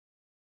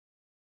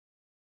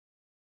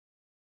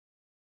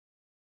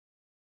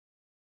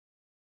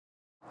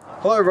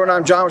Hello everyone,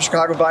 I'm John with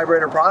Chicago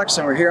Vibrator Products,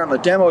 and we're here on the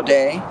demo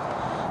day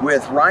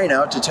with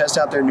Rhino to test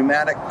out their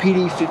pneumatic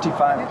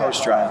PD-55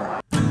 post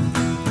driver.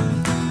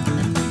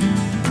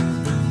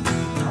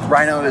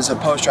 Rhino is a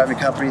post driving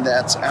company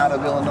that's out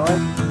of Illinois.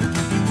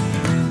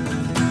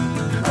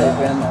 They've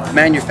been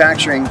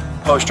manufacturing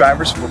post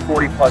drivers for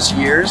 40 plus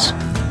years.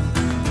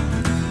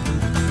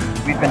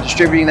 We've been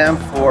distributing them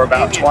for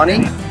about 20.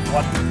 And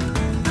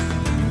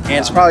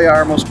it's probably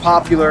our most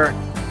popular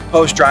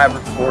post driver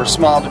for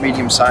small to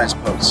medium sized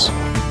posts.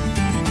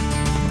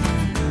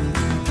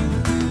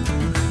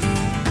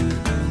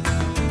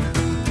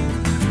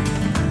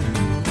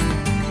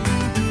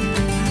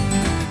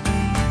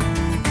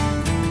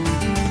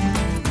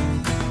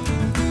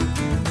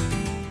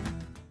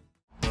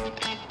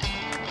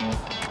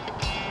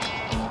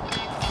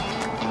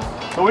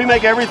 So we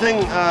make everything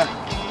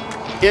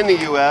in the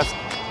U.S.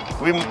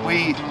 We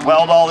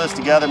weld all this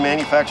together,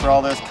 manufacture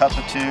all this, cut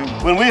the tube.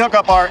 When we hook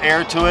up our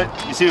air to it,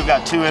 you see we've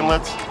got two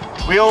inlets.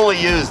 We only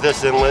use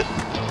this inlet.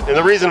 And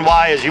the reason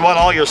why is you want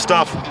all your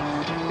stuff,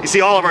 you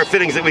see all of our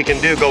fittings that we can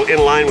do go in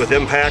line with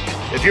impact.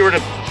 If you were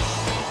to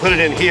put it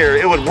in here,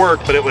 it would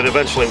work, but it would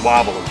eventually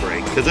wobble and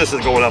break because this is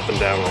going up and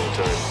down all the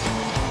time.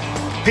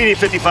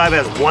 PD-55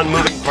 has one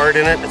moving part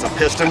in it. It's a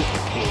piston.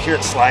 You can hear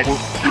it sliding.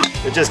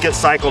 It just gets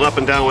cycled up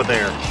and down with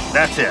air.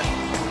 That's it.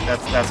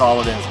 That's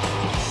all it is.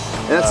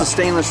 And that's a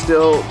stainless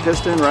steel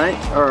piston, right?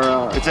 Or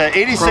it's an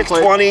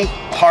 8620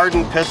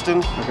 hardened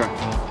piston. Okay.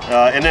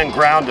 And then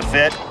ground to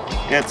fit.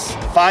 It's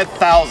 5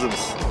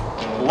 thousandths,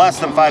 less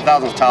than 5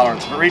 thousandths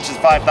tolerance. If it reaches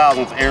 5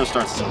 thousandths, air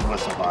starts to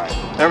whistle by.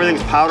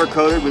 Everything's powder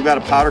coated. We've got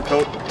a powder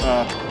coat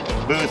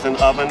booth and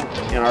oven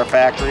in our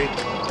factory.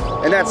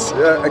 And that's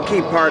a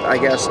key part, I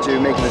guess, to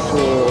making the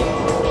tool,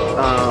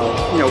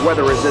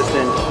 weather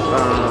resistant,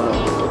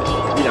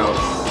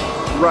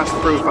 rust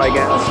proof, I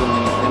guess,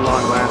 and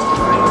long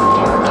lasting,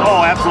 right?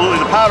 Oh, absolutely.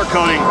 The powder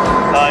coating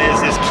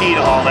is key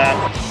to all that.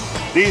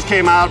 These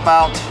came out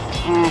about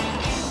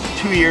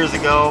 2 years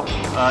ago.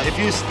 If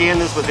you scan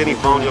this with any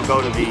phone, you'll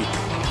go to the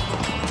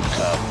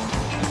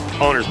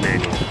owner's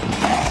manual.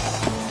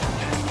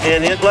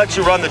 And it lets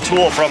you run the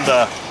tool from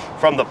the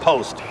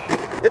post.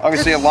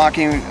 Obviously a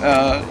locking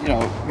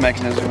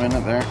mechanism in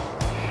it there,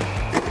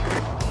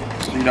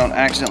 so you don't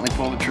accidentally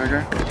pull the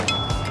trigger.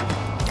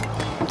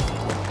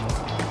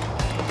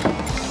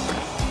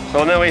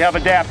 So then we have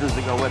adapters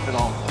that go with it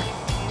also.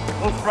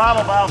 Those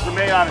throttle valves are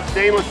made out of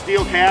stainless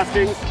steel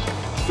castings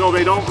so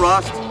they don't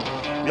rust.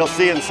 You'll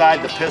see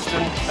inside the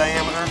piston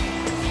diameter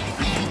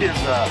is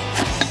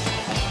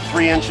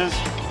 3 inches.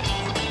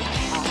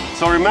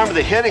 So remember,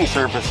 the hitting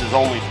surface is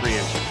only 3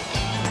 inches.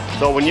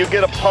 So when you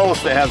get a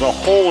post that has a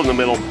hole in the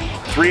middle,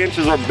 3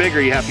 inches or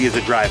bigger, you have to use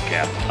a drive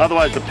cap.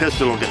 Otherwise the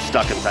piston will get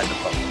stuck inside the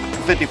post.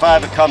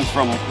 55, it comes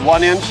from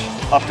 1 inch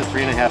up to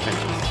 3.5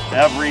 inches.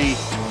 Every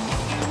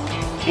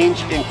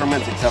inch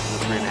increments except for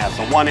the 3.5.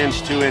 So 1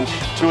 inch, 2 inch,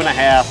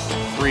 2.5,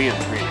 3, and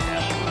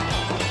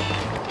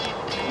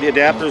 3.5. The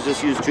adapters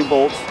just use 2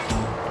 bolts.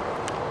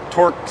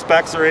 Torque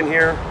specs are in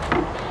here.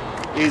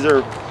 These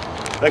are,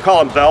 they call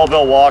them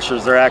Belleville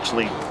washers. They're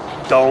actually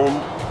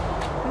domed.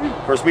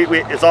 Of course,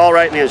 it's all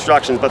right in the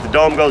instructions, but the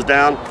dome goes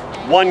down.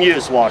 1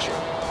 use washer.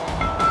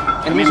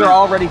 And these are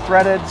already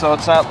threaded, so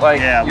it's not like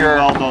we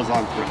weld those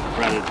on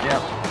threaded. Yeah.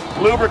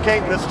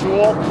 Lubricating this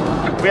tool,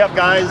 we have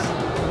guys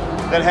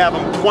that have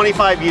them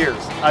 25 years.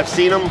 I've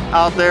seen them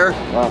out there.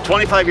 Wow.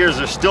 25 years,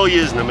 they're still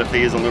using them if they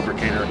use a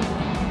lubricator.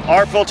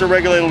 Our filter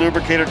regulated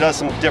lubricator does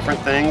some different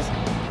things.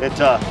 It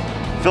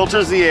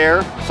filters the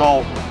air,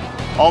 so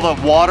all the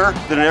water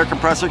that an air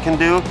compressor can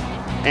do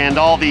and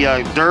all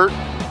the dirt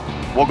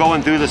will go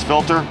in through this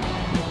filter.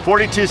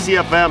 42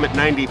 CFM at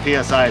 90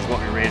 PSI is what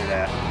we rated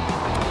at.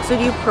 So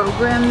do you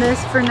program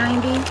this for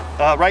 90?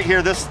 Right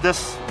here, this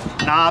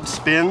knob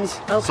spins.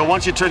 Okay. So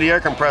once you turn the air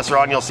compressor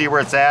on, you'll see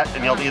where it's at,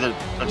 and you'll either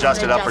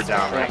adjust it up or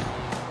down. Right.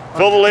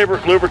 Fill the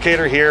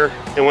lubricator here,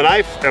 and when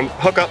I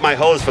hook up my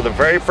hose for the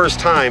very first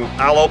time,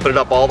 I'll open it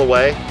up all the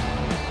way,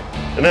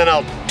 and then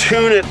I'll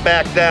tune it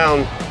back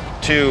down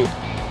to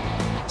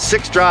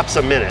 6 drops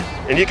a minute.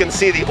 And you can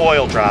see the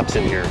oil drops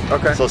in here.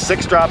 Okay. So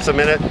 6 drops a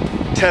minute,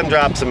 10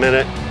 drops a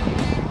minute.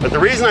 But the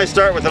reason I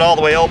start with it all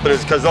the way open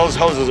is because those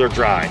hoses are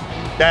dry.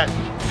 That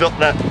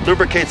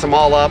lubricates them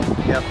all up.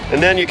 Yep.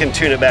 And then you can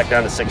tune it back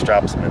down to 6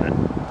 drops a minute.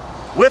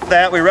 With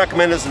that, we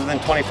recommend this within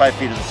 25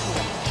 feet of the tool.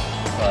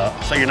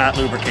 So you're not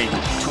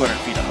lubricating 200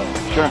 feet of hose.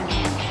 Sure.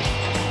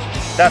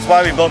 That's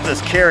why we built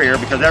this carrier,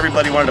 because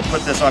everybody wanted to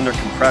put this on their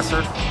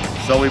compressor.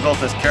 So we built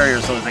this carrier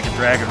so that they could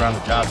drag it around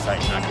the job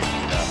site and not get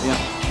beat up. Yeah.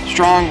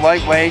 Strong,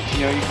 lightweight,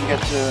 you can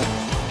get to,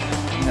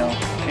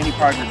 any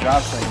part of your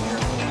job site here.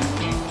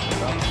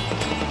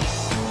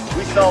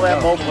 We sell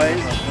that both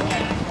ways.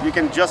 You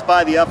can just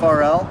buy the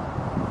FRL,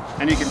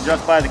 and you can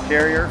just buy the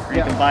carrier, or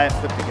you can buy it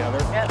put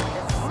together. Yep.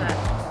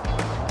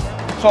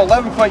 So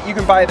 11 foot, you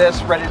can buy this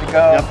ready to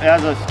go. Yep,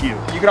 as a SKU.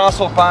 You can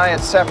also buy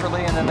it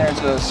separately, and then there's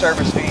a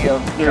service fee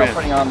of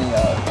putting on the.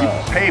 You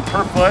pay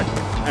per foot,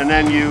 and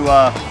then you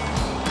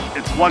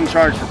it's one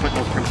charge for putting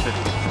those prints in.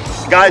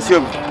 Guys who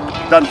have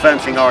done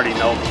fencing already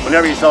know.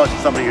 Whenever you sell it to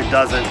somebody who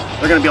doesn't,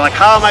 they're going to be like,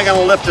 how am I going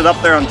to lift it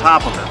up there on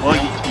top of it? Well,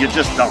 you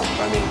just don't.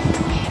 I mean,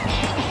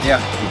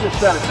 Yeah. you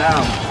just set it down.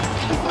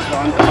 Just put it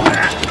on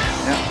that.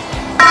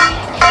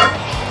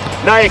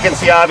 Now you can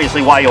see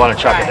obviously why you want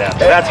to chuck it at.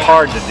 That's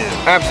hard to do.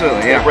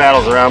 Absolutely, It yeah.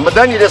 rattles around, but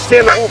then you just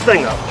stand the whole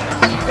thing up.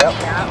 Yep.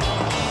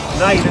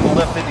 Now you didn't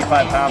lift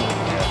 55 pounds.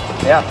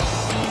 Yeah.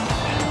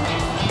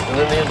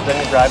 And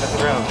then you drive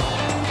it around.